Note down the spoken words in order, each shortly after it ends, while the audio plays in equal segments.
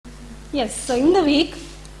S. So இந்த week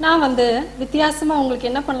நான் வந்து வித்தியாசமாக உங்களுக்கு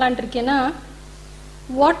என்ன பண்ணலான்ட்டு இருக்கேன்னா,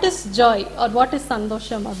 what is Joy R what is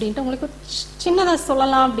சந்தோஷம் அப்படின்ட்டு உங்களுக்கு சின்னதாக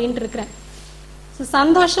சொல்லலாம் அப்படின்ட்டு இருக்கிறேன். ஸோ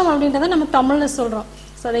சந்தோஷம் அப்படின்றத நம்ம தமிழில் சொல்கிறோம்.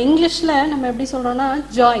 ஸோ அதை இங்கிலீஷில் நம்ம எப்படி சொல்கிறோன்னா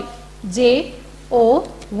Joy,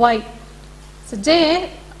 JOY. So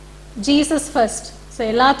Jesus first. So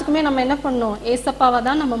எல்லாத்துக்குமே நம்ம என்ன பண்ணணும், ஏசப்பாவை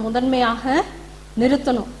தான் நம்ம முதன்மையாக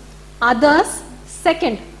நிறுத்தணும். Others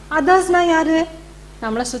second. அதர்ஸ்னால் யார்?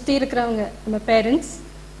 நம்மளை சுற்றி இருக்கிறவங்க, நம்ம பேரண்ட்ஸ்,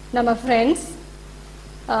 நம்ம ஃப்ரெண்ட்ஸ்,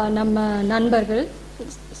 நம்ம நண்பர்கள்,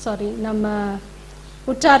 நம்ம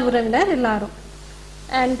உற்றார் உறவினர் எல்லாரும்.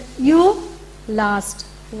 And you last.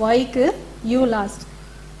 ஒய்க்கு யூ லாஸ்ட்.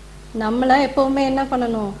 நம்மளை எப்போவுமே என்ன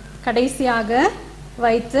பண்ணணும், கடைசியாக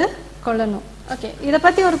வைத்து கொள்ளணும். ஓகே, இதை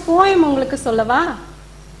பற்றி ஒரு போயம் உங்களுக்கு சொல்லவா?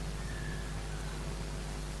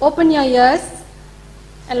 Open your ears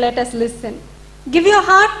and let us listen. Give your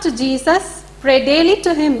heart to Jesus, pray daily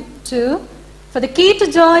to him too, for the key to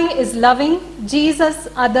joy is loving Jesus,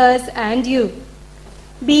 others and you.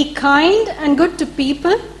 Be kind and good to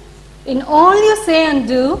people in all you say and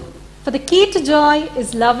do, for the key to joy is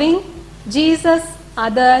loving Jesus,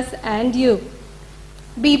 others and you.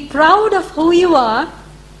 Be proud of who you are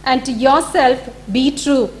and to yourself be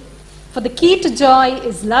true, for the key to joy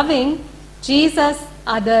is loving Jesus,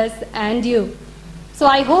 others and you. So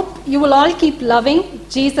I hope you will all keep loving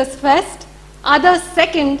Jesus first, others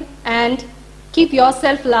second, and keep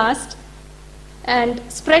yourself last, and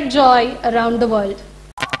spread joy around the world.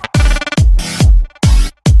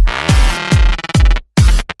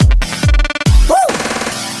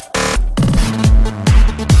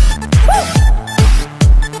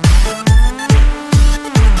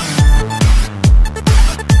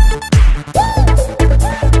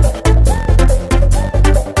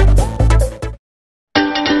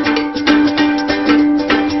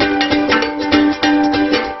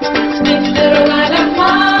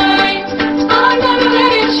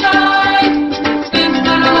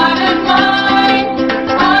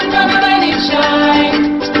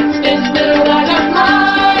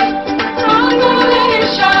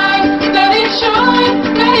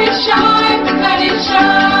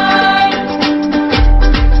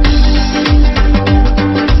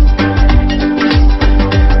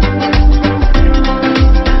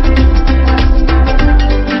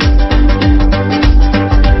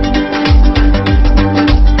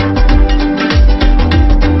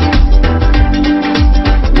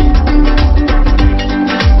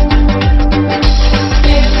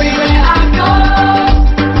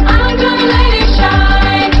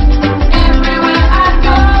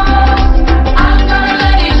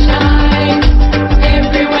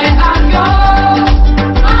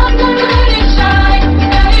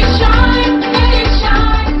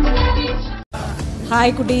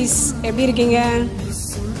 Hi குட்டீஸ், எப்படி இருக்கீங்க?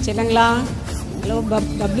 சரிங்களா? Hello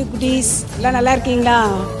bubbly குட்டீஸ், எல்லாம் நல்லா இருக்கீங்களா?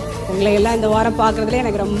 உங்களை எல்லாம் இந்த வாரம் பார்க்குறதுல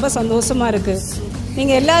எனக்கு ரொம்ப சந்தோஷமாக இருக்குது.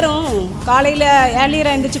 நீங்கள் எல்லோரும் காலையில்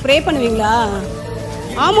ஏர்லியராக எழுந்திரிச்சு ப்ரே பண்ணுவீங்களா?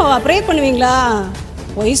 ஆமாவா, ப்ரே பண்ணுவீங்களா?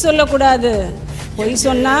 பொய் சொல்லக்கூடாது. பொய்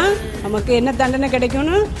சொன்னால் நமக்கு என்ன தண்டனை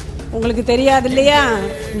கிடைக்கும்னு உங்களுக்கு தெரியாது இல்லையா?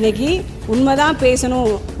 இன்றைக்கி உண்மை தான்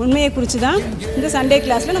பேசணும். உண்மையை குறித்து தான் இந்த சண்டே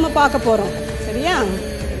கிளாஸில் நம்ம பார்க்க போகிறோம். சரியா?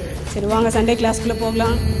 சரி, வாங்க சண்டே கிளாஸ்க்குள்ளே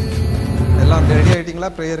போகலாம். எல்லாம் ரெடி ஆகிட்டிங்களா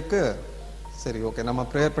ப்ரேயருக்கு? சரி, ஓகே, நம்ம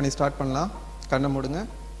ப்ரேயர் பண்ணி ஸ்டார்ட் பண்ணலாம். கண்ணை மூடுங்க.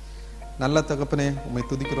 நல்ல தகப்பனே, உண்மை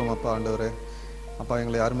துதிக்கிறோம் அப்பா. ஆண்டவரே, அப்பா,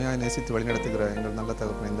 எங்களை அருமையாக நேசித்து வழிநடத்துகிற எங்கள் நல்ல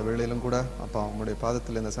தகப்பனே, இந்த வேளையிலும் கூட அப்பா உங்களுடைய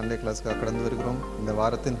பாதத்தில் இந்த சண்டே கிளாஸுக்காக கடந்து வருகிறோம். இந்த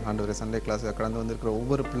வாரத்தின் ஆண்டவரை சண்டே கிளாஸுக்காக கடந்து வந்திருக்கிற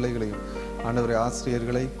ஒவ்வொரு பிள்ளைகளையும், ஆண்டவரை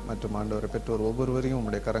ஆசிரியர்களை மற்றும் ஆண்டவரை பெற்றோர் ஒவ்வொருவரையும்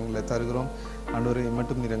உங்களுடைய கரங்களை தருகிறோம். ஆண்டவரை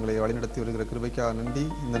மட்டும் நீர் எங்களை வழிநடத்தி வருகிற கிருபைக்காக நன்றி.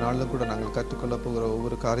 இந்த நாளில் கூட நாங்கள் கற்றுக்கொள்ளப் போகிற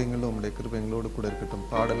ஒவ்வொரு காரியங்களும் உங்களுடைய கிருபை எங்களோடு கூட இருக்கட்டும்.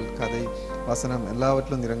 பாடல், கதை, வசனம்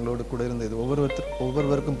எல்லாவற்றிலும் நீர் எங்களோடு கூட இருந்து இது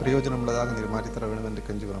ஒவ்வொருவருக்கும் பிரயோஜனம் உள்ளதாக நீர் மாற்றித்தர வேண்டும் என்று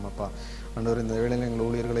கெஞ்சுகிறோம் அப்பா. ஆண்டவர், இந்த வேளையில் எங்கள்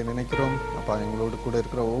ஊழியர்களை நினைக்கிறோம் அப்பா. எங்களோடு கூட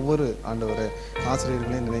இருக்கிற ஒவ்வொரு ஆண்டவரை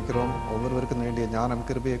ஆசிரியர்களையும் நினைக்கிறோம். ஒவ்வொருவருக்கும் வேண்டிய ஞானம்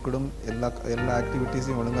கிருபையை கூடும். எல்லா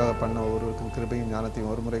ஆக்டிவிட்டீஸையும் ஒழுங்காக பண்ண ஒவ்வொருவருக்கும் கிருபையும்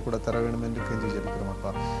ஞானத்தையும் ஒரு முறை கூட தர வேண்டும் என்று கெஞ்சி ஜெபிக்கிறோம்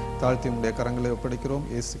அப்பா. தாழ்த்தி உங்களுடைய கரங்களை ஒப்படைக்கிறோம்.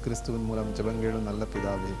 இயேசு கிறிஸ்துவின் மூலம் ஜெபங்களும் நல்ல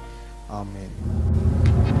பிதாவே, ஆமென்.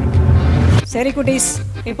 சரி குட்டீஸ்,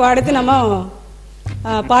 இப்போ அடுத்து நம்ம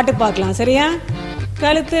பாட்டு பார்க்கலாம். சரியா?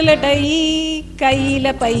 கழுத்துல டை,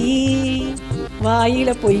 கையில பை, வாயில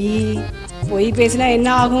பொய். பொய் பேசினா என்ன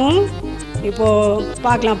ஆகும்? இப்போ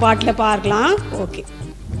பார்க்கலாம், பாட்டில் பார்க்கலாம். ஓகே.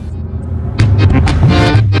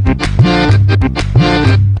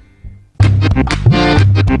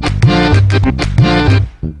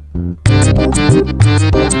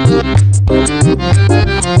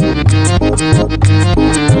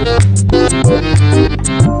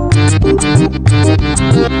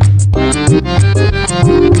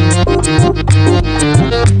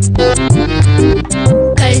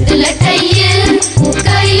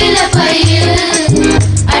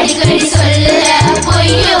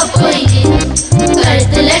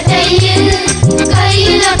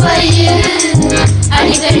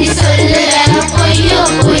 அடிக்கடி சொல்லுற பொய்யோ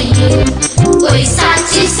பொய்யு பொய்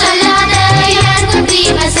சாட்சி சொல்லாத யாருக்கும்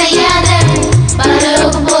தீமை செய்யாத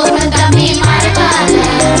பரலோகம் போகணும் தம்பி மறக்காத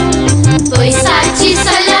பொய் சாட்சி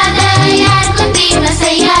சொல்லாத யாருக்கும் தீமை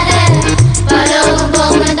செய்யாத பரலோகம்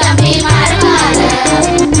போகணும் தம்பி மறக்காத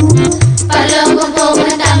பரலோகம்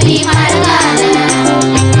போகணும் தம்பி மறக்காத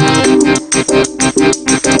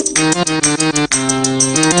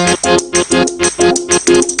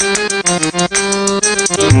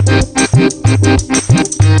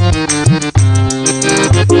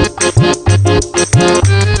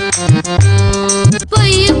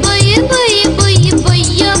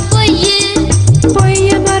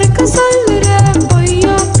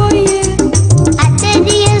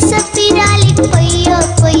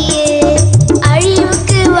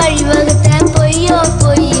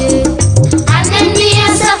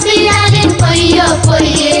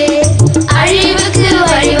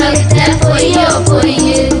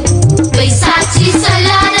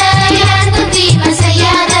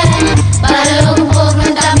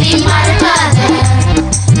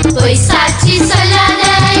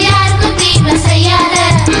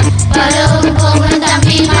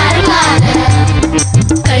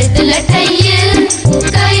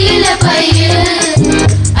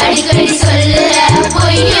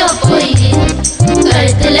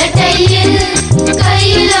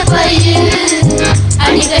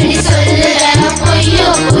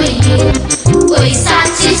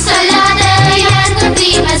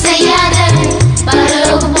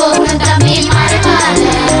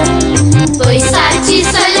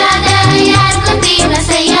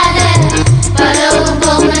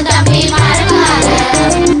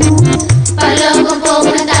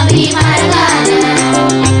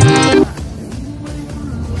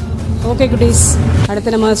ஓகே குட்டீஸ்,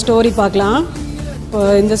 அடுத்து நம்ம ஸ்டோரி பார்க்கலாம். இப்போ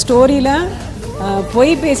இந்த ஸ்டோரியில்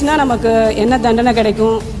பொய் பேசினா நமக்கு என்ன தண்டனை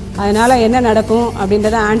கிடைக்கும், அதனால் என்ன நடக்கும்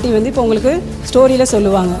அப்படின்றத ஆண்டி வந்து இப்போ உங்களுக்கு ஸ்டோரியில்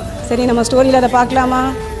சொல்லுவாங்க. சரி, நம்ம ஸ்டோரியில் அதை பார்க்கலாமா?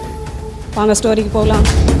 வாங்க ஸ்டோரிக்கு போகலாம்.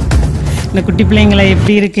 இந்த குட்டி பிள்ளைங்களா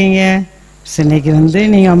எப்படி இருக்கீங்க? இன்னைக்கு வந்து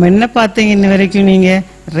நீங்கள் என்ன பார்த்தீங்க இன்ன வரைக்கும்? நீங்கள்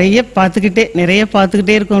நிறைய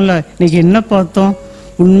பார்த்துக்கிட்டே இருக்கோம்ல. இன்னைக்கு என்ன பார்த்தோம்?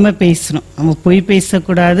 உண்மை பேசணும், நம்ம பொய்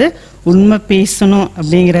பேசக்கூடாது, உண்மை பேசணும்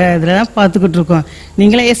அப்படிங்கிற இதில் தான் பார்த்துக்கிட்டு இருக்கோம்.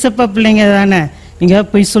 நீங்களே ஏசப்பா பிள்ளைங்க தானே, நீங்கள்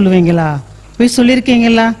பொய் சொல்லுவீங்களா? பொய்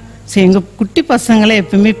சொல்லியிருக்கீங்களா? சரி, எங்கள் குட்டி பசங்களே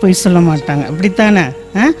எப்பவுமே பொய் சொல்ல மாட்டாங்க, அப்படித்தானே?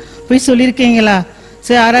 பொய் சொல்லியிருக்கீங்களா?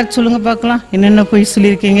 சரி, யாராவது சொல்லுங்கள் பார்க்கலாம், என்னென்ன பொய்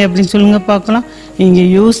சொல்லியிருக்கீங்க அப்படின்னு சொல்லுங்கள் பார்க்கலாம்.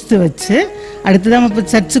 நீங்கள் யோசித்து வச்சு அடுத்ததான் நம்ம இப்போ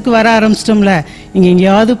சர்ச்சுக்கு வர ஆரம்பிச்சிட்டோம்ல, இங்கே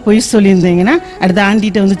எங்கேயாவது பொய் சொல்லியிருந்தீங்கன்னா அடுத்த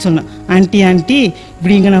ஆண்டிகிட்ட வந்து சொன்னோம், ஆண்டி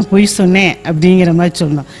இப்படி இங்கே நான் பொய் சொன்னேன் அப்படிங்கிற மாதிரி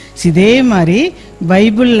சொல்லணும். இதே மாதிரி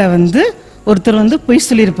பைபிளில் வந்து ஒருத்தர் வந்து பொய்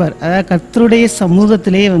சொல்லியிருப்பார். அதாவது கர்த்தருடைய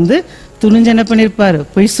சமூகத்திலேயே வந்து துணிஞ்சு என்ன பண்ணியிருப்பார்,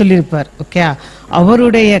 பொய் சொல்லியிருப்பார். ஓகே,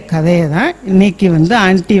 அவருடைய கதையை தான் இன்னைக்கு வந்து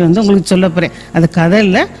ஆண்டி வந்து உங்களுக்கு சொல்ல போகிறேன். அந்த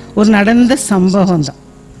கதையில் ஒரு நடந்த சம்பவம் தான்,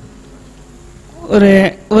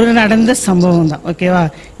 ஒரு நடந்த சம்பவம் தான். ஓகேவா?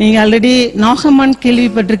 நீங்கள் ஆல்ரெடி நாகமான்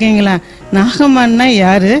கேள்விப்பட்டிருக்கீங்களா? நாகமான்னா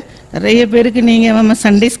யாரு? நிறைய பேருக்கு நீங்கள் நம்ம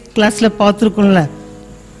சண்டே கிளாஸில் பார்த்துருக்கோம்ல,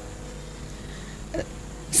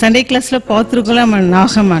 சண்டே கிளாஸில் பார்த்துருக்கோம்ல.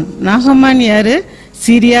 நாகமான் யாரு?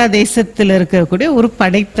 சிரியா தேசத்தில் இருக்கக்கூடிய ஒரு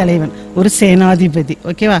படைத்தலைவன், ஒரு சேனாதிபதி.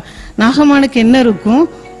 ஓகேவா? நாகமானுக்கு என்ன இருக்கும்?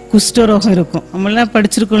 குஷ்டரோகம் இருக்கும். நம்மளாம்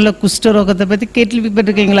படிச்சிருக்கோம்ல, குஷ்டரோகத்தை பற்றி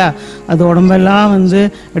கேள்விப்பட்டிருக்கீங்களா? அது உடம்பெல்லாம் வந்து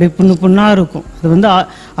அப்படியே புண்ணாக இருக்கும். அது வந்து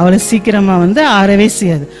அவரை சீக்கிரமாக வந்து ஆறவே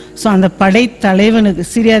செய்யாது. ஸோ அந்த படைத்தலைவனுக்கு,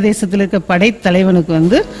 சிரியா தேசத்தில் இருக்க படைத்தலைவனுக்கு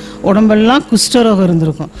வந்து உடம்பெல்லாம் குஷ்டரோகம்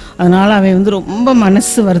இருந்திருக்கும். அதனால் அவன் வந்து ரொம்ப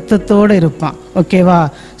மனசு வருத்தத்தோடு இருப்பான். ஓகேவா?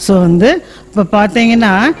 ஸோ வந்து இப்போ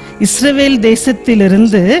பார்த்தீங்கன்னா இஸ்ரவேல்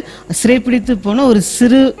தேசத்திலிருந்து சிறைப்பிடித்து போன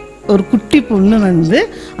ஒரு குட்டி பொண்ணு வந்து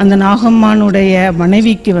அந்த நாகம்மானுடைய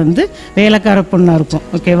மனைவிக்கு வந்து வேலைக்கார பொண்ணாக இருக்கும்.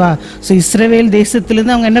 ஓகேவா? ஸோ இஸ்ரவேல்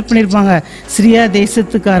தேசத்துலேருந்து அவங்க என்ன பண்ணியிருப்பாங்க, சிரியா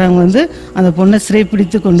தேசத்துக்காரங்க வந்து அந்த பொண்ணை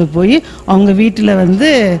சிறைப்பிடித்து கொண்டு போய் அவங்க வீட்டில் வந்து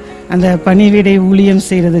அந்த பணிவிடை ஊழியம்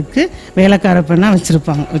செய்கிறதுக்கு வேலைக்கார பெண்ணாக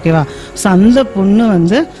வச்சுருப்பாங்க. ஓகேவா? ஸோ அந்த பொண்ணு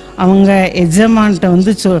வந்து அவங்க எஜமான்கிட்ட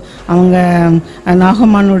வந்து அவங்க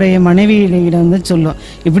நாகமானுடைய மனைவியிடம் வந்து சொல்லும்,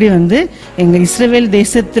 இப்படி வந்து எங்கள் இஸ்ரவேல்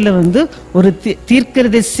தேசத்தில் வந்து ஒரு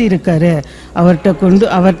தீர்க்கதரிசி இருக்காரு,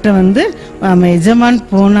 அவர்கிட்ட வந்து நம்ம எஜமான்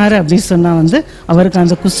போனார் அப்படின்னு சொன்னால் வந்து அவருக்கு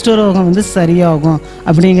அந்த குஷ்டரோகம் வந்து சரியாகும்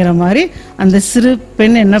அப்படிங்கிற மாதிரி அந்த சிறு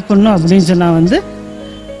பெண் என்ன பண்ணும் அப்படின்னு சொன்னால் வந்து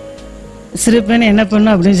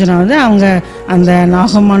அவங்க அந்த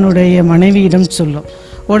நாகம்மானுடைய மனைவியிடம் சொல்லும்.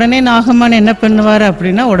 உடனே நாகமான் என்ன பண்ணுவார்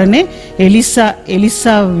அப்படின்னா உடனே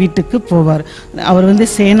எலிசா வீட்டுக்கு போவார். அவர் வந்து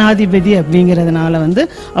சேனாதிபதி அப்படிங்கிறதுனால வந்து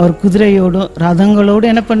அவர் குதிரையோடும் ரதங்களோடு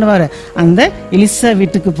என்ன பண்ணுவார், அந்த எலிசா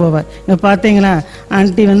வீட்டுக்கு போவார். இங்கே பார்த்தீங்களா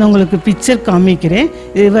ஆண்டி வந்து உங்களுக்கு பிக்சர் காமிக்கிறேன்.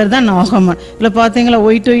 இவர் தான் நாகமான். இதில் பார்த்தீங்களா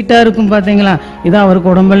ஒயிட்டாக இருக்கும் பார்த்தீங்களா, இதான்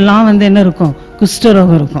அவருக்கு உடம்பெல்லாம் வந்து என்ன இருக்கும்,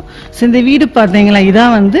 குஷ்டரோகம் இருக்கும். ஸோ இந்த வீடு பார்த்தீங்களா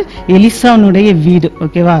இதான் வந்து எலிசாவுடைய வீடு.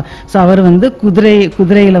 ஓகேவா. ஸோ அவர் வந்து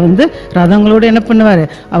குதிரையில் வந்து ரதங்களோடு என்ன பண்ணுவார்,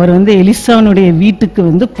 அவர் வந்து எலிசாவுடைய வீட்டுக்கு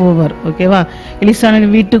வந்து போவார். ஓகேவா. எலிசாவுடைய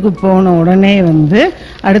வீட்டுக்கு போன உடனே வந்து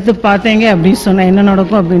அடுத்து பார்த்தீங்க அப்படின்னு சொன்னால் என்ன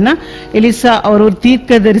நடக்கும் அப்படின்னா, எலிசா அவர் ஒரு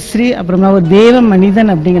தீர்க்கதரிசி, அப்புறமா ஒரு தேவ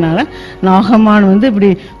மனிதன் அப்படிங்கிறனால நாகமான் வந்து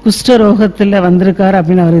இப்படி குஷ்டரோகத்தில் வந்திருக்காரு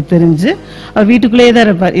அப்படின்னு அவருக்கு தெரிஞ்சு அவர் வீட்டுக்குள்ளேயே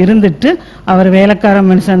தான் இருந்துட்டு அவர் வேலைக்கார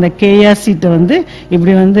மனுஷன் அந்த கேயாசிட்ட வந்து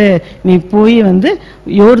இப்படி வந்து நீ போய் வந்து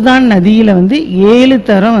யோர்தான் நதியில வந்து 7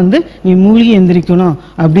 தரம் வந்து நீ மூழ்கி எந்திரிக்கணும்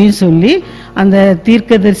அப்படின்னு சொல்லி அந்த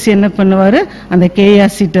தீர்க்கதரிசி என்ன பண்ணுவாரு, அந்த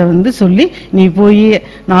கேயாசிட்ட வந்து சொல்லி நீ போய்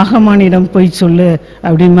நாகமானிடம் போய் சொல்லு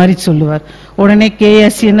அப்படி மாதிரி சொல்லுவார். உடனே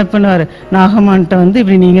கேயாசி என்ன பண்ணுவார், நாகமான்கிட்ட வந்து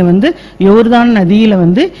இப்படி நீங்க வந்து யோர்தான் நதியில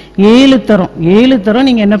வந்து 7 தரம்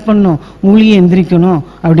நீங்க என்ன பண்ணணும், மூழ்கி எந்திரிக்கணும்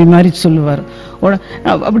அப்படி மாதிரி சொல்லுவார்.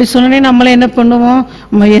 அப்படி சொன்னே நம்மள என்ன பண்ணுவோம்,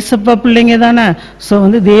 நம்ம ஏசப்பா பிள்ளைங்க தானே. ஸோ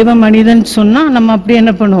வந்து தேவ மனிதன் சொன்னா நம்ம அப்படி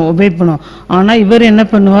என்ன பண்ணுவோம், ஒபே பண்ணுவோம். ஆனா இவர் என்ன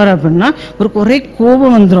பண்ணுவார் அப்படின்னா ஒரு ஒரே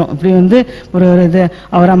கோபம் வந்துடும். அப்படி வந்து ஒரு இது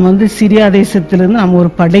அவர் நம்ம வந்து சிரியா தேசத்திலிருந்து நம்ம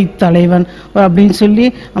ஒரு படைத்தலைவன் அப்படின்னு சொல்லி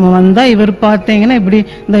நம்ம வந்தா இவர் பார்த்தீங்கன்னா இப்படி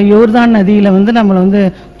இந்த யோர்தான் நதியில வந்து நம்மளை வந்து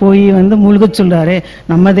போய் வந்து மூழ்க சொல்றாரு,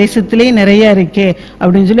 நம்ம தேசத்திலேயே நிறைய இருக்கே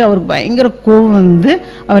அப்படின்னு சொல்லி அவருக்கு பயங்கர கோபம் வந்து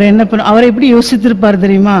அவர் என்ன பண்ண, அவர் எப்படி யோசித்திருப்பார்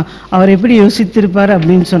தெரியுமா, அவர் எப்படி யோசித்திருப்பார்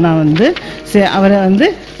அப்படின்னு சொன்னா வந்து அவரை வந்து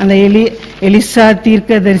அந்த எலிசா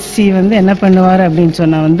தீர்க்கதரிசி வந்து என்ன பண்ணுவார் அப்படின்னு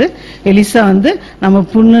சொன்னா வந்து எலிசா வந்து நம்ம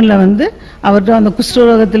புண்ணுல வந்து அவர்கிட்ட அந்த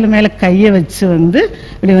குஷ்டரோகத்தில் மேலே கையை வச்சு வந்து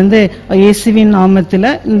இப்படி வந்து இயேசுவின் நாமத்தில்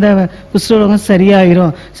இந்த குஷ்டரோகம்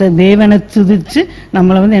சரியாயிரும், தேவனை துதிச்சு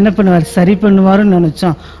நம்மளை வந்து என்ன பண்ணுவார், சரி பண்ணுவாருன்னு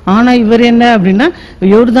நினைச்சோம். ஆனா இவர் என்ன அப்படின்னா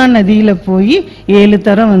யோர்தான் நதியில போய் 7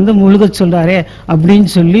 தரம் வந்து முழுக சொல்றாரே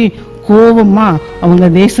அப்படின்னு சொல்லி கோபமா அவங்க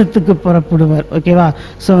தேசத்துக்கு புறப்படுவார். ஓகேவா.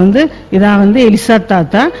 ஸோ வந்து இதான் வந்து எலிசா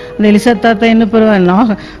தாத்தா. அந்த எலிசா தாத்தா என்ன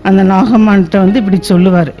பண்ணுவார், அந்த நாகமான்கிட்ட வந்து இப்படி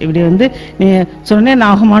சொல்லுவார், இப்படி வந்து நீ சொன்னே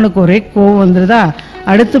நாகமானுக்கு ஒரே கோபம் வந்துருதா.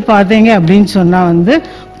 அடுத்து பார்த்தீங்க அப்படின்னு சொன்னா வந்து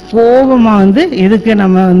கோபமா வந்து எதுக்கு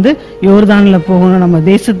நம்ம வந்து யோர்தான்ல போகணும், நம்ம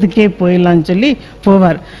தேசத்துக்கே போயிடலான்னு சொல்லி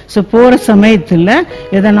போவார். ஸோ போற சமயத்துல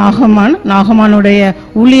எதை நாகமானுடைய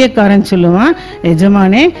ஊழியக்காரன் சொல்லுவான்,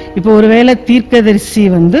 எஜமானே இப்போ ஒருவேளை தீர்க்கதரிசி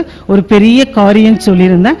வந்து ஒரு பெரிய காரியம்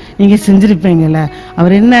சொல்லியிருந்தா நீங்க செஞ்சிருப்பீங்கல்ல,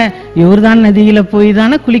 அவர் என்ன யோர்தான் நதியில போய்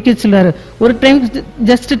தானே குளிக்க சொல்றாரு, ஒரு டைம்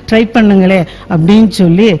ஜஸ்ட் ட்ரை பண்ணுங்களே அப்படின்னு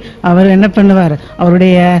சொல்லி அவர் என்ன பண்ணுவார்,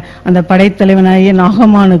 அவருடைய அந்த படைத்தலைவனாகிய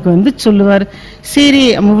நாகமானுக்கு வந்து சொல்லுவார். சரி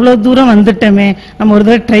இவ்வளவு தூரம் வந்துட்டோமே, நம்ம ஒரு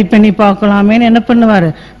தடவை ட்ரை பண்ணி பார்க்கலாமேன்னு என்ன பண்ணுவார்,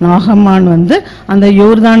 நாகமான் வந்து அந்த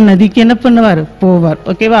யோர்தான் நதிக்கு என்ன பண்ணுவார், போவார்.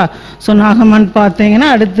 ஓகேவா. ஸோ நாகமான் பார்த்தீங்கன்னா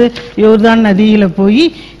அடுத்து யோர்தான் நதியில போய்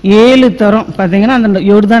 7 தரம் பார்த்தீங்கன்னா அந்த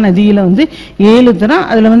யோர்தான் நதியில வந்து 7 தரம்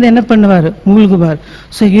அதுல வந்து என்ன பண்ணுவார், மூழ்குவார்.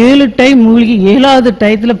 ஸோ 7 டைம் மூழ்கி 7வது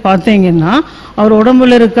டயத்துல பார்த்தீங்கன்னா அவர்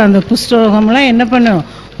உடம்புல இருக்க அந்த குஷ்டரோகம்லாம் என்ன பண்ணும்,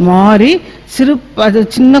 மாறி அது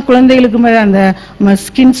சின்ன குழந்தைகளுக்கு மாதிரி அந்த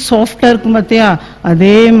ஸ்கின் சாஃப்டா இருக்கும் பார்த்தியா,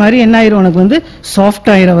 அதே மாதிரி என்ன ஆயிரும், உனக்கு வந்து சாஃப்ட்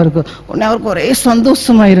ஆயிரும். அவருக்கு உடனே அவருக்கு ஒரே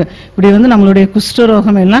சந்தோஷமாயிரும், இப்படி வந்து நம்மளுடைய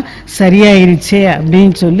குஷ்டரோகம் எல்லாம் சரியாயிருச்சே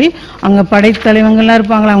அப்படின்னு சொல்லி அங்க படைத்தலைவங்கள்லாம்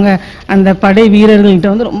இருப்பாங்களா, அவங்க அந்த படை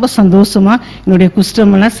வீரர்கள்ட்ட வந்து ரொம்ப சந்தோஷமா என்னுடைய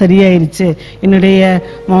குஷ்டம் எல்லாம் சரியாயிருச்சு, என்னுடைய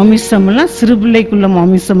மாமிசம் எல்லாம் சிறு பிள்ளைக்குள்ள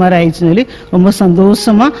மாமிசம் மாதிரி ஆயிடுச்சுன்னு சொல்லி ரொம்ப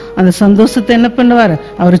சந்தோஷமா அந்த சந்தோஷத்தை என்ன பண்ணுவார்,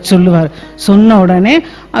 அவர் சொல்லுவார். சொன்ன உடனே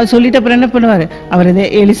அவர் சொல்லிட்டு அப்புறம் என்ன பண்ணுவார், அவர்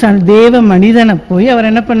எலிசா தேவ மனிதனை போய் அவர்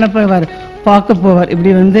என்ன பண்ண போவார், பார்க்க போவார்.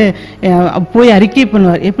 இப்படி வந்து போய் அறிக்கை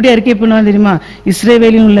பண்ணுவார். எப்படி அறிக்கை பண்ணுவார் தெரியுமா,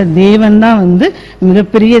 இஸ்ரவேலில் உள்ள தேவன் தான் வந்து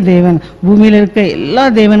மிகப்பெரிய தேவன், பூமியில இருக்க எல்லா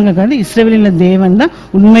தேவன்களுக்கு வந்து இஸ்ரவேலில் உள்ள தேவன் தான்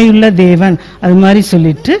உண்மையுள்ள தேவன் அது மாதிரி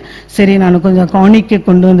சொல்லிட்டு, சரி நான் கொஞ்சம் காணிக்க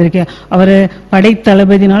கொண்டு வந்திருக்கேன். அவர்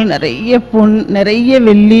படைத்தளபதினால நிறைய நிறைய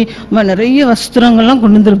வெள்ளி நிறைய வஸ்திரங்கள்லாம்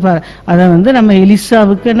கொண்டு வந்திருப்பார். அதை வந்து நம்ம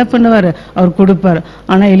எலிசாவுக்கு என்ன பண்ணுவார், அவர் கொடுப்பார்.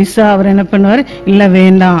 ஆனா எலிசா அவர் என்ன பண்ணுவார், இல்லை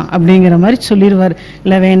வேண்டாம் அப்படிங்கிற மாதிரி சொல்லிடுவார்.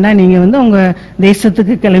 இல்லை வேண்டாம், நீங்க வந்து உங்க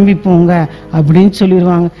தேசத்துக்கு கிளம்பி போங்க அப்படின்னு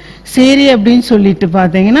சொல்லிடுவாங்க. சரி அப்படின்னு சொல்லிட்டு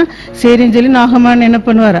பார்த்தீங்கன்னா சரின்னு சொல்லி நாகமான் என்ன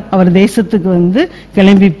பண்ணுவார், அவர் தேசத்துக்கு வந்து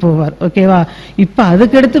கிளம்பி போவார். ஓகேவா. இப்போ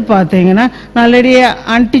அதுக்கடுத்து பார்த்தீங்கன்னா நல்லடியே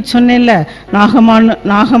ஆண்டி சொன்னேன்ல,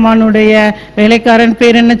 நாகமானுடைய வேலைக்காரன்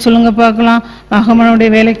பேர் என்ன சொல்லுங்க பார்க்கலாம். நாகமானுடைய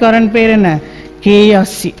வேலைக்காரன் பேர் என்ன,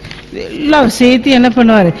 கேயாசி. எல்லாம் சேர்த்து என்ன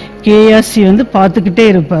பண்ணுவார், கேயாசி வந்து பார்த்துக்கிட்டே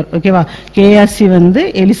இருப்பார். ஓகேவா? கேயாசி வந்து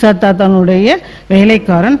எலிசா தாத்தானுடைய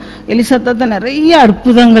வேலைக்காரன். எலிசா தாத்தா நிறைய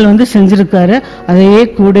அற்புதங்கள் வந்து செஞ்சிருக்காரு, அதையே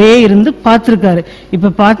கூடயே இருந்து பார்த்துருக்காரு.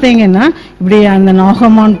 இப்ப பார்த்தீங்கன்னா இப்படி அந்த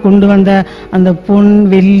நாகமான் கொண்டு வந்த அந்த பொன்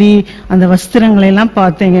வெள்ளி அந்த வஸ்திரங்களை எல்லாம்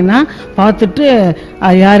பார்த்தீங்கன்னா பார்த்துட்டு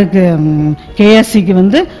யாருக்கு கேயாசிக்கு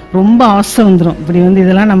வந்து ரொம்ப ஆசை வந்துடும். இப்படி வந்து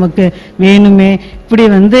இதெல்லாம் நமக்கு வேணுமே, இப்படி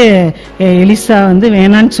வந்து எலிசா வந்து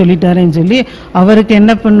வேணான்னு சொல்லிட்டாருன்னு சொல்லி அவருக்கு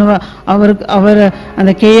என்ன பண்ணுவா, அவர்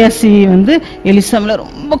அந்த கேயாசி வந்து எலிசா மேல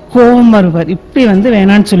ரொம்ப கோபமா இருப்பார். இப்படி வந்து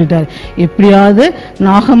வேணான்னு சொல்லிட்டாரு, எப்படியாவது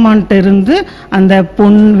நாகமான்ட்ட இருந்து அந்த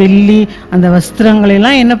பொன் வெள்ளி அந்த வஸ்திரங்களை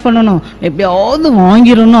எல்லாம் என்ன பண்ணணும், எப்படியாவது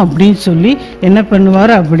வாங்கிடணும் அப்படின்னு சொல்லி என்ன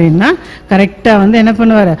பண்ணுவார் அப்படின்னா கரெக்டா வந்து என்ன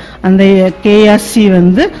பண்ணுவார், அந்த கேயாசி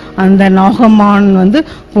வந்து அந்த நாகமான் வந்து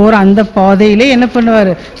போற அந்த பாதையிலே என்ன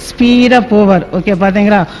பண்ணுவார், ஸ்பீடா போவார். ஓகே,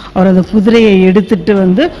 பாத்தீங்களா? அவர் அந்த குதிரையை எடுத்துட்டு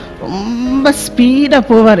வந்து ரொம்ப ஸ்பீடா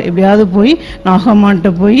போவார். எப்படியாவது போய் நாகமான்ட்ட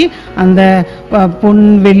போய் அந்த பொன்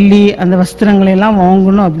வெள்ளி அந்த வஸ்திரங்களை எல்லாம்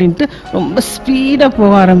வாங்கணும் அப்படின்ட்டு ரொம்ப ஸ்பீடா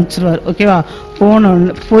போக ஆரம்பிச்சிருவார். ஓகேவா?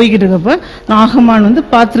 போய்கிட்டு இருக்கப்ப நாகமான் வந்து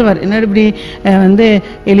பார்த்துருவார், என்ன இப்படி வந்து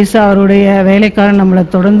எலிசா அவருடைய வேலைக்காரன் நம்மளை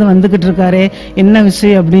தொடர்ந்து வந்துகிட்டு இருக்காரு, என்ன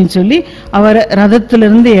விஷயம் அப்படின்னு சொல்லி அவர்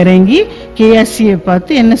ரதத்திலிருந்து இறங்கி கேயாசியை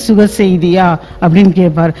பார்த்து என்ன சுக செய்தியா அப்படின்னு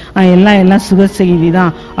கேட்பார். எல்லாம் சுக செய்தி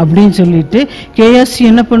தான் அப்படின்னு சொல்லிட்டு கேயாசி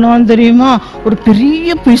என்ன பண்ணுவான்னு தெரியுமா, ஒரு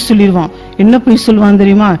பெரிய பொய் சொல்லிடுவான். என்ன பொய் சொல்லுவான்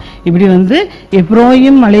தெரியுமா, இப்படி வந்து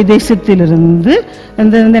எப்ராயிம் மலை தேசத்திலிருந்து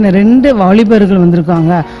அந்த 2 வாலிபர்கள்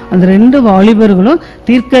வந்திருக்காங்க, அந்த 2 வாலிபர்களும்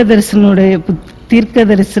தீர்க்க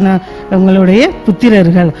தரிசனங்களுடைய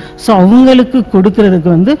புத்திரர்கள். ஸோ அவங்களுக்கு கொடுக்கறதுக்கு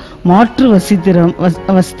வந்து மாற்று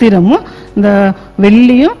வஸ்திரமும் இந்த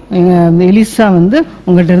வெள்ளியும் எலிசா வந்து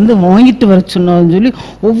உங்கள்கிட்ட இருந்து வாங்கிட்டு வர சொன்னான்னு சொல்லி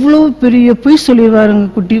அவ்வளோ பெரிய பொய் சொல்லிடுவாருங்க.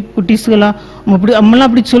 குட்டீஸ்களா நம்மளாம்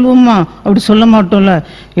அப்படி சொல்லுவோமா? அப்படி சொல்ல மாட்டோம்ல.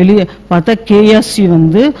 பார்த்தா கேயாசி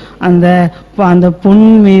வந்து அந்த பொன்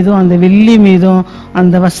மீதும் அந்த வெள்ளி மீதும்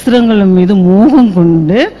அந்த வஸ்திரங்கள் மீதும் மோகம்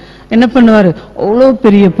கொண்டு என்ன பண்ணுவார், அவ்வளோ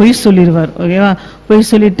பெரிய பொய் சொல்லிடுவார். ஓகேவா? பொய்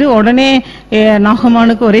சொல்லிட்டு உடனே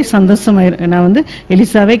நாகமானுக்கு ஒரே சந்தோஷமாயிரும், நான் வந்து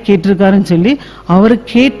எலிசாவே கேட்டிருக்காருன்னு சொல்லி அவர்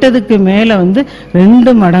கேட்டதுக்கு மேலே வந்து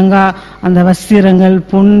 2 மடங்கா அந்த வஸ்திரங்கள்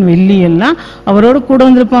பொன் வெள்ளி எல்லாம் அவரோட கூட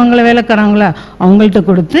வந்திருப்பாங்களே வேலைக்காரங்களா, அவங்கள்ட்ட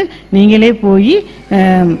கொடுத்து நீங்களே போய்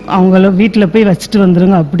அவங்கள வீட்டில் போய் வச்சுட்டு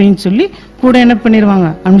வந்துருங்க அப்படின்னு சொல்லி கூட என்ன பண்ணிடுவாங்க,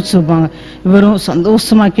 அனுப்பிச்சு வைப்பாங்க. இவரும்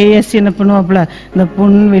சந்தோஷமா கேஎஸ்சி என்ன பண்ணுவாப்புல, இந்த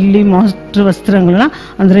பொன் வெள்ளி மாற்று வஸ்திரங்கள்லாம்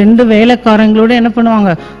அந்த 2 வேலைக்காரங்களோட என்ன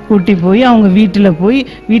பண்ணுவாங்க, கூட்டி போய் அவங்க வீட்டில் போய்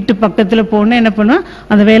வீட்டு பக்கத்தில் போன என்ன பண்ணுவாங்க,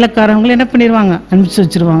 அந்த வேலைக்காரங்களும் என்ன பண்ணிடுவாங்க, அனுப்பிச்சு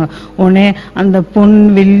வச்சிருவாங்க. உடனே அந்த பொன்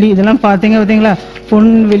வெள்ளி இதெல்லாம் பார்த்தீங்களா,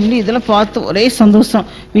 பொன் வெள்ளி இதெல்லாம் பார்த்து ஒரே சந்தோஷம்.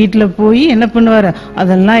 வீட்டில் போய் என்ன பண்ணுவார்,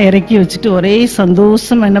 அதெல்லாம் இறக்கி வச்சுட்டு ஒரே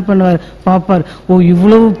சந்தோஷம் என்ன பண்ணுவார், பார்ப்பார். ஓ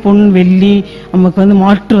இவ்வளவு பொன் வெள்ளி நமக்கு வந்து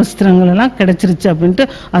மாற்று வஸ்திரங்கள் எல்லாம் கிடைச்சிருச்சு அப்படின்ட்டு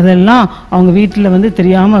அதெல்லாம் அவங்க வீட்டில் வந்து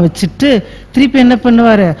தெரியாமல் வச்சுட்டு திருப்பி என்ன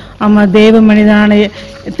பண்ணுவார், ஆமா தேவ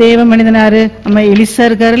மனிதனாரு நம்ம எலிசா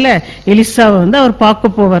இருக்காருல்ல, எலிசாவை வந்து அவர்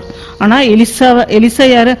பார்க்க போவார். ஆனா எலிசா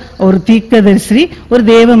யாரு, ஒரு தீர்க்கதரிசி, ஒரு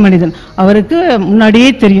தேவ மனிதன். அவருக்கு முன்னாடியே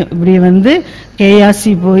தெரியும் இப்படி வந்து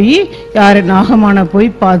கேயாசி போய் யாரு நாகமான போய்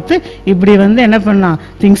பார்த்து இப்படி வந்து என்ன பண்ணான்,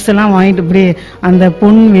 திங்ஸ் எல்லாம் வாங்கிட்டு இப்படி அந்த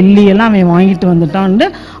பொன் வெள்ளி எல்லாம் அவன் வாங்கிட்டு வந்துட்டான்னு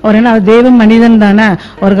அவர் என்ன, தேவ மனிதன் தானே,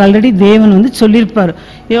 அவருக்கு ஆல்ரெடி தேவன் வந்து சொல்லியிருப்பார்.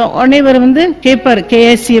 உடனே இவர் வந்து கேட்பார்,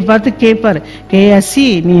 கேஎஸ்சியை பார்த்து கேட்பார், கேஎஸ்சி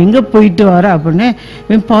நீ எங்க போயிட்டு வர அப்படின்னு.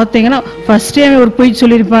 பார்த்தீங்கன்னா ஃபர்ஸ்ட் டைம் ஒரு பொய்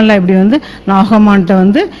சொல்லியிருப்பான்ல, இப்படி வந்து நாகமான்ட்ட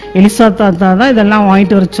வந்து எலிசா தாத்தா தான் இதெல்லாம்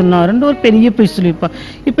வாங்கிட்டு வர சொன்னாருன்னு ஒரு பெரிய பொய் சொல்லியிருப்பார்.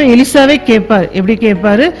 இப்போ எலிசாவே கேட்பார், எப்படி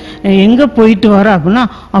கேட்பாரு, எங்க போயிட்டு வர அப்படின்னா,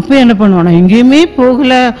 அப்போ என்ன பண்ணுவானா, எங்கேயுமே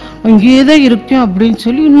போகல இங்கேயே தான் இருக்கும் அப்படின்னு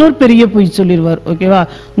சொல்லி இன்னொரு பெரிய பொய் சொல்லிடுவார். ஓகேவா?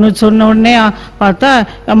 இன்னொரு சொன்ன உடனே பார்த்தா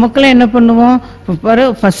நமக்கெல்லாம் என்ன பண்ணுவோம்,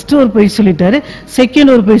 ஃபர்ஸ்ட் ஒரு பொய் சொல்லிட்டாரு,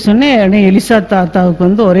 செகண்ட் ஒரு பொய் சொன்னேன், எலிசா தாத்தாவுக்கு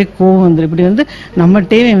வந்து ஒரே கோவம் வந்துடும். இப்படி வந்து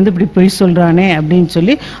நம்மகிட்டே வந்து இப்படி பொய் சொல்றானே அப்படின்னு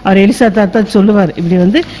சொல்லி அவர் எலிசா தாத்தா சொல்லுவார், இப்படி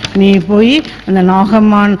வந்து நீ போய் அந்த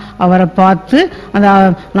நாகமான் அவரை பார்த்து அந்த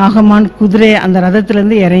நாகமான் குதிரை அந்த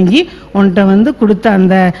ரதத்திலேருந்து இறங்கி உன்கிட்ட வந்து கொடுத்த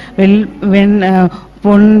அந்த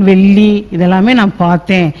பொன் வெள்ளி இதெல்லாமே நான்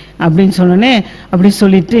பார்த்தேன் அப்படின்னு சொன்னோன்னே, அப்படி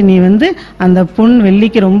சொல்லிட்டு நீ வந்து அந்த பொன்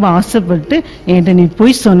வெள்ளிக்கு ரொம்ப ஆசைப்பட்டு என்கிட்ட நீ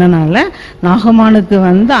போய் சொன்னனால நாகமானுக்கு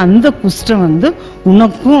வந்து அந்த குஷ்டம் வந்து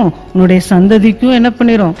உனக்கும் உன்னுடைய சந்ததிக்கும் என்ன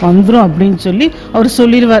பண்ணிடும், வந்துடும் அப்படின்னு சொல்லி அவர்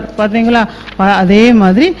சொல்லிடுவார். பார்த்தீங்களா? அதே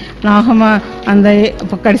மாதிரி அந்த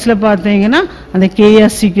கடைசியில் பார்த்தீங்கன்னா அந்த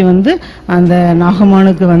கேஎஸ்சிக்கு வந்து அந்த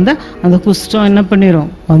நாகமானுக்கு வந்து அந்த குஷ்டம் என்ன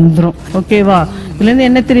பண்ணிடும், வந்துடும். ஓகேவா? இதுலேருந்து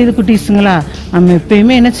என்ன தெரியுது குட்டீஸுங்களா, நம்ம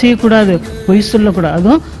எப்பயுமே என்ன செய்யக்கூடாது, பொய் சொல்லக்கூடாது.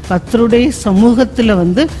 அதுவும் கர்த்தருடைய சமூகத்துல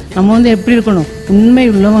நம்ம எப்படி இருக்கணும், உண்மை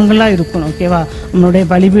உள்ளவங்களா இருக்கணும். ஓகேவா? நம்மளுடைய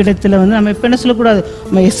பலிபீடத்துல நம்ம எப்ப என்ன சொல்லக்கூடாது,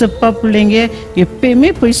 நம்ம இயேசப்பா பிள்ளைங்க எப்பயுமே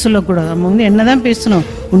பொய் சொல்லக்கூடாது. நம்ம என்னதான் பேசணும்,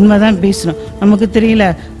 உண்மைதான் பேசணும். நமக்கு தெரியல,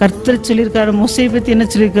 கர்த்தர் சொல்லியிருக்காரு, மோசையை பத்தி என்ன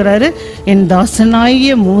சொல்லியிருக்கிறாரு, என்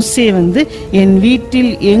தாசனாகிய மோசே என்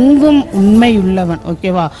வீட்டில் எங்கும் உண்மை உள்ளவன்.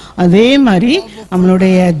 ஓகேவா? அதே மாதிரி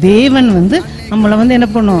நம்மளுடைய தேவன் நம்மளை என்ன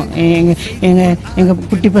பண்ணும், எங்க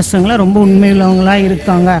குட்டி பசங்களாம் ரொம்ப உண்மையுள்ளவங்களா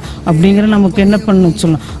இருக்காங்க அப்படிங்கிற நமக்கு என்ன பண்ணணும்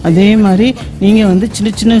சொல்லணும். அதே மாதிரி நீங்க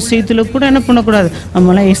சின்ன சின்ன விஷயத்துல கூட என்ன பண்ணக்கூடாது,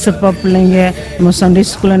 நம்மளாம் ஏசப்பா பிள்ளைங்க, நம்ம சண்டே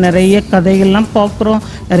ஸ்கூல்ல நிறைய கதைகள்லாம் பார்க்குறோம்,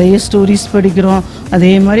 நிறைய ஸ்டோரிஸ் படிக்கிறோம்,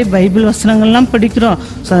 அதே மாதிரி பைபிள் வசனங்கள்லாம் படிக்கிறோம்.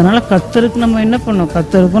 ஸோ அதனால கர்த்தருக்கு நம்ம என்ன பண்ணணும்,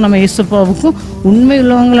 கர்த்தருக்கும் நம்ம ஏசப்பாவுக்கும் உண்மை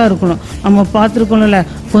உள்ளவங்களா இருக்கணும். நம்ம பார்த்துருக்கோம்ல,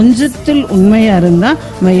 கொஞ்சத்தில் உண்மையா இருந்தா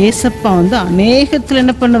நம்ம ஏசப்பா அநேகத்தில்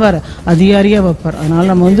என்ன பண்ணுவார், அதிகாரியா வைப்பார். அதனால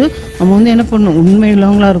நம்ம என்ன பண்ணணும், உண்மை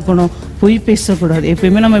உள்ளவங்களா இருக்கணும், பொய் பேசக்கூடாது.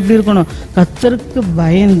 எப்பயுமே நம்ம எப்படி இருக்கணும், கர்த்தருக்கு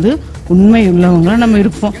பயந்து உண்மை உள்ளவங்களா நம்ம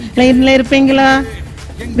இருப்போம். இல்லை இருப்பீங்களா,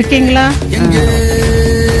 இருக்கீங்களா?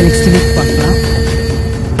 நெக்ஸ்ட் வீக் பார்க்கலாம்.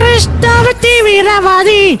 கிறிஸ்தவ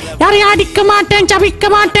தீவிரவாதி, யாரையும் அடிக்க மாட்டேன், சபிக்க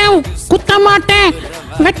மாட்டேன், குத்த மாட்டேன்,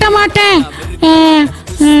 வெட்ட மாட்டேன்,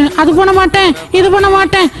 அது பண்ண மாட்டேன், இது பண்ண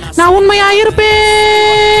மாட்டேன், நான் உண்மையா இருப்பேன்.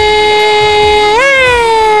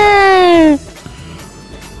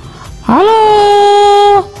 ஹலோ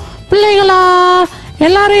பிள்ளைகளா,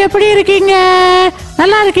 எல்லாரும் எப்படி இருக்கீங்க?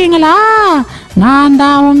 நல்லா இருக்கீங்களா? நான்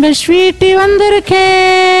தான் உங்க ஸ்வீட்டி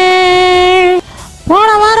வந்திருக்கேன். போன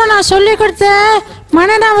வாரம் நான் சொல்லி கொடுத்த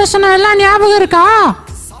மனநா வசனம் எல்லாம் ஞாபகம் இருக்கா?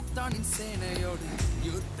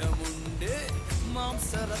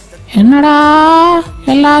 என்னடா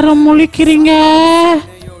எல்லாரும் முழிக்கிறீங்க?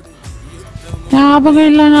 ஞாபகம்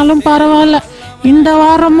இல்லைனாலும் பரவாயில்ல, இந்த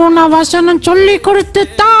வாரமும் நான் வசனம் சொல்லி கொடுத்து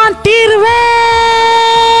தான்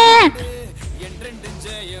தீர்வேன்.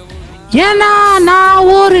 ஏன்னா நான்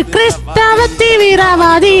ஒரு கிறிஸ்தவ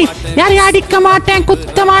தீவிரவாதி. யாரையும் அடிக்க மாட்டேன்,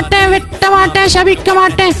 குத்த மாட்டேன், வெட்ட மாட்டேன், சபிக்க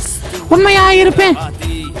மாட்டேன், உண்மையா இருப்பேன்,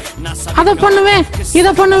 அதை பண்ணுவேன்,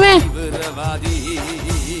 இதை பண்ணுவேன்.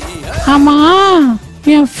 ஆமா,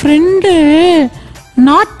 என் ஃப்ரெண்டு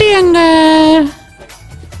நாட்டி எங்க?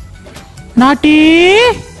 நாட்டி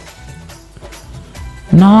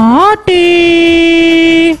நாட்டி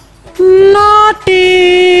நாட்டி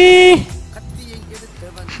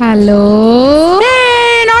ஹலோ,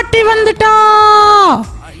 நாட்டி வந்துட்டா.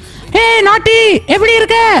 ஏய் நாட்டி, எப்படி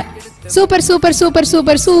இருக்க? சூப்பர் சூப்பர் சூப்பர்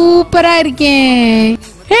சூப்பர் சூப்பரா இருக்கேன்.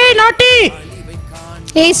 ஏய் நாட்டி.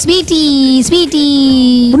 ஏய் ஸ்வீட்டி ஸ்வீட்டி,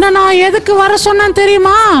 உன்னை நான் எதுக்கு வர சொன்னேன்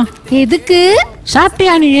தெரியுமா? எதுக்கு?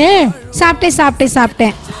 சாப்பிட்டியா நீ? சாப்பிட்டேன் சாப்பிட்டேன்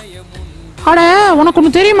சாப்பிட்டேன். அட உனக்கு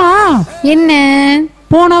ஒண்ணு தெரியுமா? என்ன?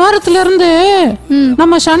 போன வாரத்துல இருந்து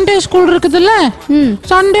நம்ம சண்டே ஸ்கூல் இருக்குதுல்ல,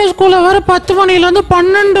 சண்டே ஸ்கூல்ல வர 10 மணில இருந்து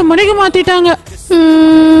 12 மணிக்கு மாத்திட்டாங்க.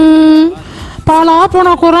 பாலா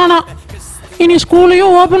போன கொரோனா, இனி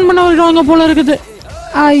ஸ்கூலையும் ஓபன் பண்ண விடுவாங்க போல இருக்குது.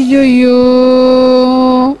 ஐயோ.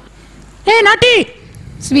 ஏய் நாட்டி.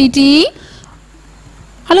 ஸ்வீட்டி,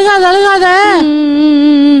 அழுகாத அழுகாத.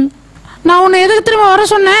 நான் உன்னை எதுக்கு திரும்ப வர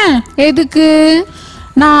சொன்னேன்? எதுக்கு?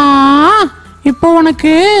 நான் இப்போ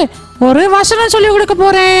உனக்கு ஒரு வசனம் சொல்லி கொடுக்க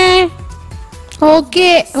போறேன். Okay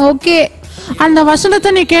okay. அந்த வசனத்தை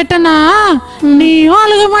நீ கேட்டனா நீயும்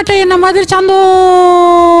அழுக மாட்ட, என்ன மாதிரி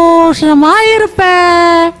சந்தோஷமா இருப்ப.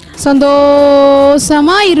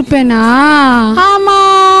 சந்தோஷமா இருப்பேனா? ஆமா.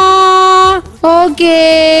 ஓகே.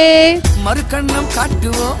 மறுகண்ணம்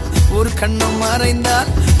காட்டுவோம், ஒரு கண்ணம்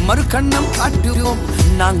மறைந்தால் மறுகண்ணம் காட்டுவோம்.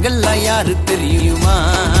 நாங்கள் யாரு தெரியுமா?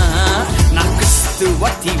 நான் கிறிஸ்துவ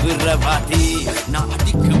தீவிரவாதி, நான்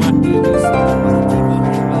அடிக்க மாட்டேன்.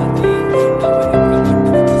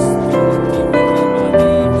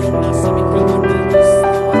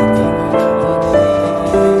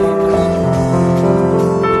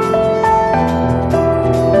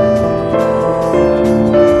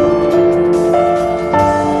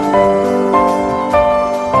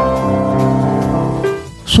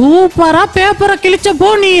 சூப்பரா பேப்பரை கிழிச்ச போ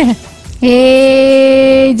நீ.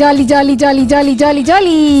 ஏய் jolly jolly jolly jolly jolly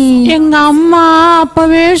jolly. எங்க அம்மா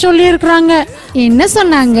அப்பவே சொல்லி இருக்கிறாங்க. என்ன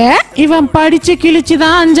சொன்னாங்க? இவன் படிச்சு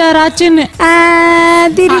கிழிச்சுதான் 5 ஆச்சுன்னு.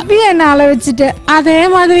 திருப்பி என்ன அள வச்சுட்ட. அதே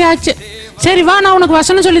மாதிரி ஆச்சு. சரி வா, நான் உனக்கு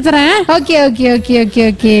வசனம் சொல்லி தரேன். Okay okay okay okay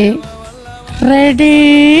okay. Ready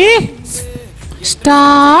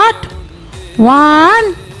start. 1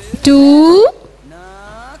 2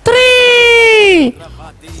 3.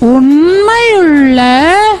 உண்மையுள்ள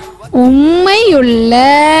உண்மையுள்ள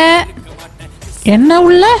என்ன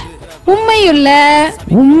உள்ள? உண்மையுள்ள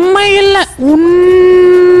உண்மையுள்ள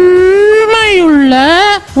உண்மையுள்ள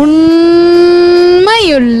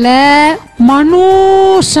உண்மையுள்ள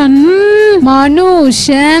மனுஷன்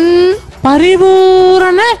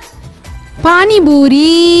பரிபூரண பானிபூரி.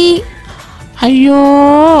 ஐயோ,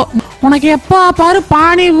 உனக்கு எப்பா பாரு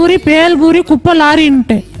பானிபூரி, பேல்பூரி, குப்பை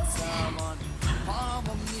லாரின்ட்டு.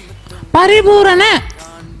 பரிபூரண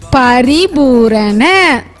பரிபூரண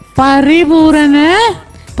பரிபூரண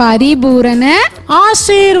பரிபூரண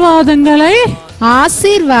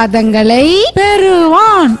ஆசீர்வாதங்களை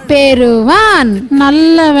பெறுவான்.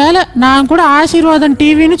 நல்ல வேலை, நான் கூட ஆசீர்வாதம்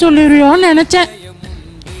டிவின்னு சொல்லிடுவோன்னு நினைச்சேன்.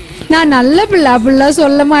 நான் நல்ல பிள்ளை, அப்படிலாம்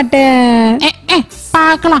சொல்ல மாட்டேன்.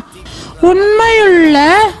 பார்க்கலாம்.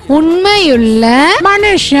 உண்மையுள்ள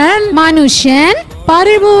மனுஷன்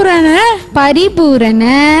பரிபூரண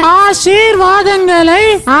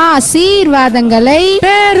ஆசீர்வாதங்களை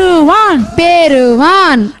பெறுவான்.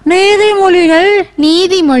 நீதிமொழிகள்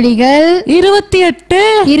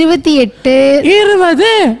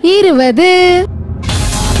 28:20.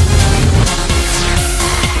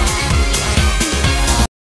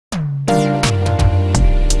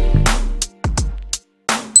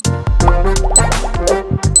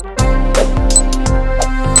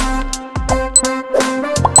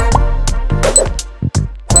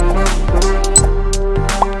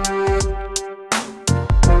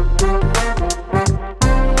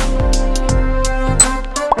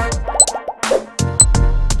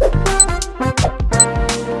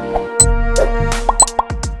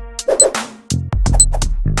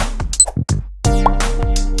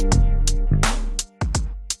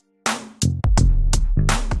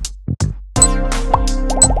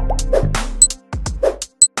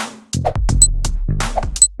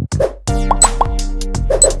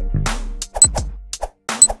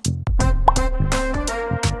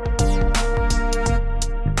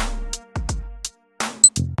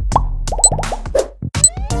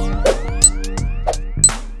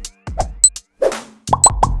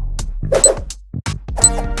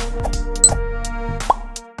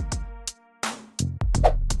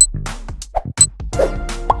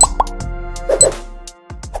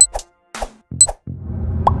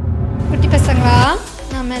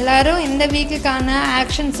 நம்ம எல்லாரும் இந்த வீக்குக்கான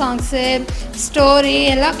ஆக்ஷன் சாங்ஸு, ஸ்டோரி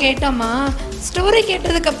எல்லாம் கேட்டோமா? ஸ்டோரி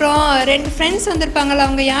கேட்டதுக்கப்புறம் 2 ஃப்ரெண்ட்ஸ் வந்திருப்பாங்களா,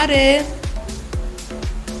 அவங்க யார்?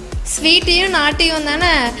 ஸ்வீட்டியும் நாட்டியும்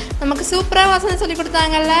தானே நமக்கு சூப்பராக வசனம் சொல்லி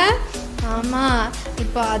கொடுத்தாங்கல்ல. ஆமாம்,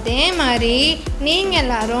 இப்போ அதே மாதிரி நீங்கள்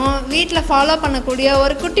எல்லாரும் வீட்டில் ஃபாலோ பண்ணக்கூடிய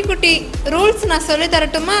ஒரு குட்டி குட்டி ரூல்ஸ் நான் சொல்லி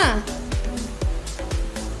தரட்டுமா?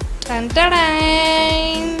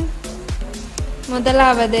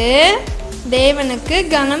 முதலாவது, தேவனுக்கு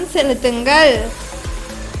கனம் செலுத்துங்கள்,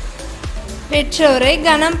 பெற்றோரை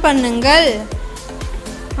கனம் பண்ணுங்கள்,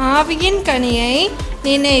 ஆவியின் கனியை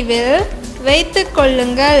நினைவில் வைத்துக்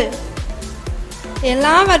கொள்ளுங்கள்,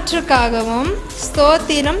 எல்லாவற்றுக்காகவும்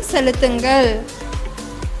ஸ்தோத்திரம் செலுத்துங்கள்,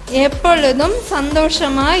 எப்பொழுதும்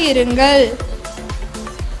சந்தோஷமாயிருங்கள்,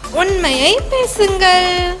 உண்மையை பேசுங்கள்.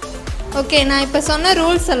 ஓகே, நான் இப்போ சொன்ன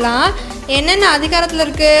ரூல்ஸ் எல்லாம் என்னென்ன அதிகாரத்தில்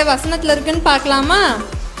இருக்குது, வசனத்தில் இருக்குன்னு பார்க்கலாமா?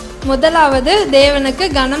 முதலாவது, தேவனுக்கு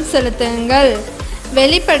கனம் செலுத்துங்கள்.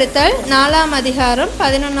 வெளிப்படுத்தல் 4ஆம் அதிகாரம்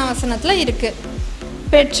 11ஆம் வசனத்தில் இருக்குது.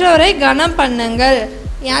 பெற்றோரை கனம் பண்ணுங்கள்.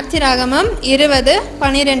 யாத்திராகமம்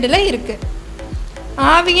 20:12 இருக்குது.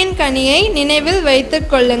 ஆவியின் கனியை நினைவில் வைத்து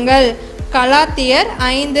கொள்ளுங்கள். கலாத்தியர்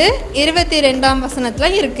 5:22ஆம்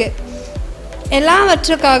வசனத்தில் இருக்குது.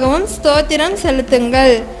 எல்லாவற்றுக்காகவும் ஸ்தோத்திரம்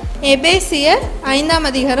செலுத்துங்கள். எபேசியர் 5ஆம்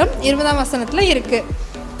அதிகாரம் 20ஆம் வசனத்தில் இருக்குது.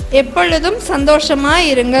 எப்பொழுதும் சந்தோஷமாக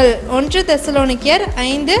இருங்கள். 1 தெசலோனிக்கேயர்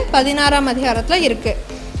 5:16ஆம் அதிகாரத்தில் இருக்குது.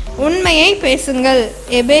 உண்மையை பேசுங்கள்.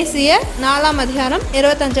 எபேசியர் 4ஆம் அதிகாரம்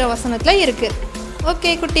 25ஆம் வசனத்தில் இருக்குது.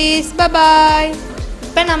 ஓகே குட்டீஸ், பாய்.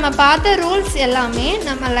 இப்போ நம்ம பார்த்த ரூல்ஸ் எல்லாமே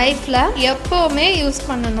நம்ம லைஃப்பில் எப்போவுமே யூஸ்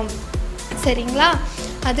பண்ணணும், சரிங்களா?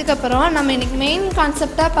 அதுக்கப்புறம் நம்ம இன்றைக்கி மெயின்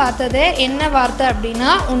கான்செப்டாக பார்த்தது என்ன வார்த்தை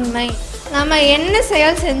அப்படின்னா உண்மை. நம்ம என்ன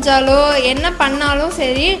செயல் செஞ்சாலோ என்ன பண்ணாலும்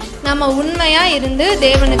சரி, நம்ம உண்மையாக இருந்து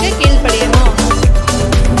தேவனுக்கு கீழ்ப்படியணும்.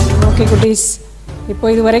 ஓகே குட்டீஸ், இப்போ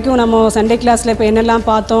இது வரைக்கும் நம்ம சண்டே கிளாஸில் இப்போ என்னெல்லாம்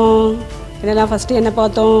பார்த்தோம்? ஃபஸ்ட்டு என்ன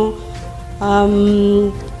பார்த்தோம்?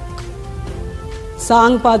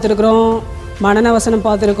 சாங் பார்த்துருக்குறோம், மனன வசனம்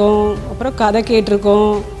பார்த்துருக்கோம், அப்புறம் கதை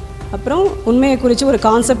கேட்டிருக்கோம், அப்புறம் உண்மையை குறித்து ஒரு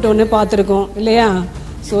கான்செப்ட் ஒன்று பார்த்துருக்கோம் இல்லையா?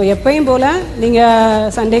 ஸோ எப்பயும் போல்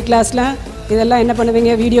நீங்கள் சண்டே கிளாஸில் இதெல்லாம் என்ன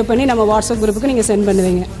பண்ணுவீங்க, வீடியோ பண்ணி நம்ம வாட்ஸ்அப் குரூப்புக்கு நீங்கள் சென்ட்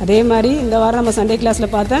பண்ணுவீங்க. அதே மாதிரி இந்த வாரம் நம்ம சண்டே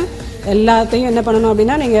கிளாஸில் பார்த்தேன் எல்லாத்தையும் என்ன பண்ணணும்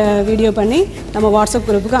அப்படின்னா நீங்கள் வீடியோ பண்ணி நம்ம வாட்ஸ்அப்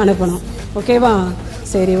குரூப்புக்கு அனுப்பணும். ஓகேவா?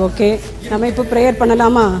 சரி, ஓகே. நம்ம இப்போ ப்ரேயர்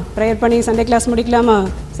பண்ணலாமா? ப்ரேயர் பண்ணி சண்டே கிளாஸ் முடிக்கலாமா?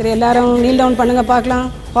 சரி, எல்லோரும் நீல் டவுன் பண்ணுங்கள் பார்க்கலாம்.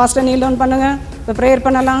 ஃபாஸ்ட்டாக நீல் டவுன் பண்ணுங்கள். இப்போ ப்ரேயர்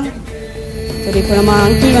பண்ணலாம். சரி, இப்போ நம்ம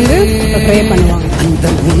அங்கிள் வந்து இப்போ ப்ரேயர் பண்ணுவாங்க.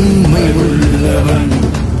 கர்த்தர் உண்மை உள்ளவன்.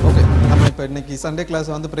 ஓகே, நம்ம இப்போ இன்னைக்கு சண்டே கிளாஸ்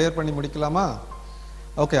வந்து ப்ரேயர் பண்ணி முடிக்கலாமா?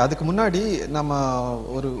 ஓகே, அதுக்கு முன்னாடி நம்ம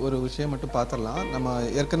ஒரு விஷயம் மட்டும் பார்த்துடலாம். நம்ம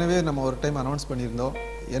ஏற்கனவே நம்ம ஒரு டைம் அனௌன்ஸ் பண்ணியிருந்தோம்.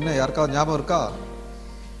 என்ன, யாருக்காவது ஞாபகம் இருக்கா?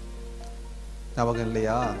 ஞாபகம்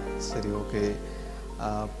இல்லையா? சரி, ஓகே.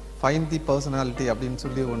 ஃபைண்ட் தி பர்சனாலிட்டி அப்படின்னு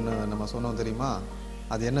சொல்லி ஒன்று நம்ம சொன்னோம், தெரியுமா?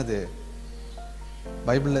 அது என்னது?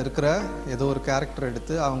 பைபிளில் இருக்கிற ஏதோ ஒரு கேரக்டர்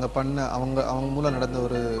எடுத்து அவங்க மூலம் நடந்த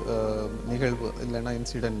ஒரு நிகழ்வு இல்லைன்னா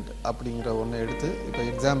இன்சிடெண்ட் அப்படிங்கிற ஒன்று எடுத்து, இப்போ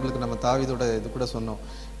எக்ஸாம்பிளுக்கு நம்ம தாவீதோட இது கூட சொன்னோம்,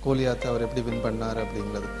 கோலியாத்தை அவர் எப்படி வின் பண்ணார்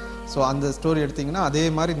அப்படிங்கிறது. ஸோ அந்த ஸ்டோரி எடுத்திங்கன்னா அதே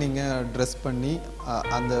மாதிரி நீங்கள் ட்ரெஸ் பண்ணி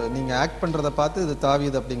அந்த நீங்கள் ஆக்ட் பண்ணுறதை பார்த்து இது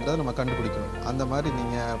தாவீது அப்படிங்கிறத நம்ம கண்டுபிடிக்கணும். அந்த மாதிரி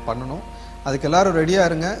நீங்கள் பண்ணணும். அதுக்கு எல்லோரும் ரெடியாக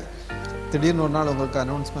இருங்க. திடீர்னு ஒரு நாள் உங்களுக்கு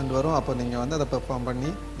அனௌன்ஸ்மெண்ட் வரும், அப்போ நீங்கள் வந்து அதை பெர்ஃபார்ம்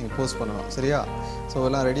பண்ணி நீங்கள் போஸ்ட் பண்ணணும், சரியா? ஸோ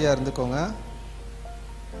எல்லாம் ரெடியாக இருந்துக்கோங்க.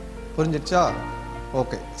 புரிஞ்சிடுச்சா?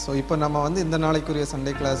 ஓகே. ஸோ இப்போ நம்ம வந்து இந்த நாளைக்குரிய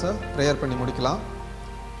சண்டே கிளாஸை ப்ரேயர் பண்ணி முடிக்கலாம்.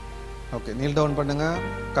 ஓகே, நீல் டவுன் பண்ணுங்க,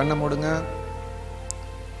 கண்ணை மூடுங்க.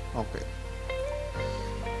 ஓகே.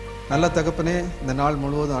 நல்ல தகப்பனே, இந்த நாள்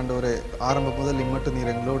முழுவதும் ஆண்டவரே, ஆரம்பம் முதல் இம்மட்டும்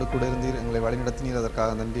நீர் எங்களோடு கூட இருந்தீர், எங்களை வழிநடத்தினீர்,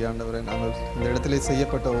 அதற்காக நன்றி ஆண்டவரே. நாங்கள் இந்த இடத்திலே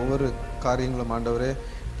செய்யப்பட்ட ஒவ்வொரு காரியங்களும் ஆண்டவரே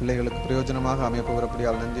பிள்ளைகளுக்கு பிரயோஜனமாக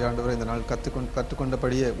அமையப்போகிறபடியால் நன்றி ஆண்டவரே. இந்த நாள்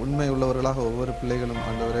கற்றுக்கொண்டபடியே உண்மை உள்ளவர்களாக ஒவ்வொரு பிள்ளைகளும்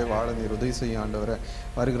ஆண்டவரே வாழ நீர் உதவி செய்யும் ஆண்டவரே.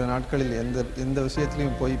 வருகிற நாட்களில் எந்த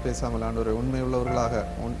விஷயத்திலையும் போய் பேசாமல் ஆண்டவரே உண்மை உள்ளவர்களாக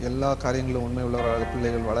எல்லா காரியங்களும் உண்மை உள்ளவர்களாக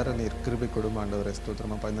பிள்ளைகள் வளர நீர் கிருபை கொடும் ஆண்டவரே.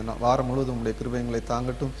 ஸ்தோத்திரமாப்பா. இந்த வாரம் முழுவதும் உங்களுடைய கிருபைகளை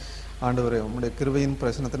தாங்கட்டும் ஆண்டவரே. உங்களுடைய கிருபையின்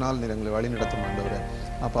பிரச்சனத்தினால் நீர் எங்களை வழி நடத்தும் ஆண்டவரே.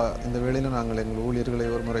 அப்பா, இந்த வேளையில் நாங்கள் எங்கள் ஊழியர்களை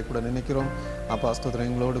ஒரு முறை கூட நினைக்கிறோம். அப்பா ஸ்தோத்திரம்,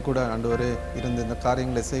 எங்களோடு கூட ஆண்டவரே இருந்து இந்த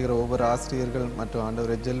காரியங்களை செய்கிற ஒவ்வொரு ஆசிரியர்கள் மற்றும்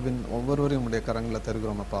ஆண்டவரே ஜெல்வின் ஒவ்வொருவரையும் உங்களுடைய கரங்களை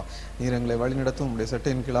தருகிறோம். அப்பா, நீர் எங்களை வழி நடத்தும். உங்களுடைய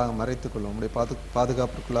சட்டையின் கீழாக மறைத்துக்கொள்ளும், உங்களுடைய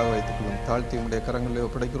பாதுகாப்புக்குள்ளாக வைத்துக்கொள்ளும். தாழ்த்தி உங்களுடைய கரங்களை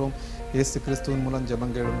ஒப்படைக்கிறோம். இயேசு கிறிஸ்துவின் மூலம்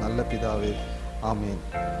ஜெபம் கேளும் நல்ல பிதாவே, ஆமீன்.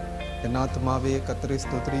 என் ஆத்துமாவே கர்த்தரை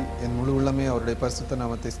ஸ்தோத்திரி, என் முழு உள்ளமே அவருடைய பரிசுத்த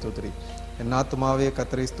நாமத்தை ஸ்தோத்திரி. என் ஆத்துமாவே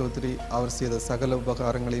கர்த்தரை ஸ்தோத்திரி, அவர் செய்த சகல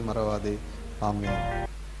உபகாரங்களையும் மறவாதே. ஆமென்.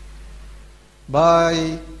 பாய்.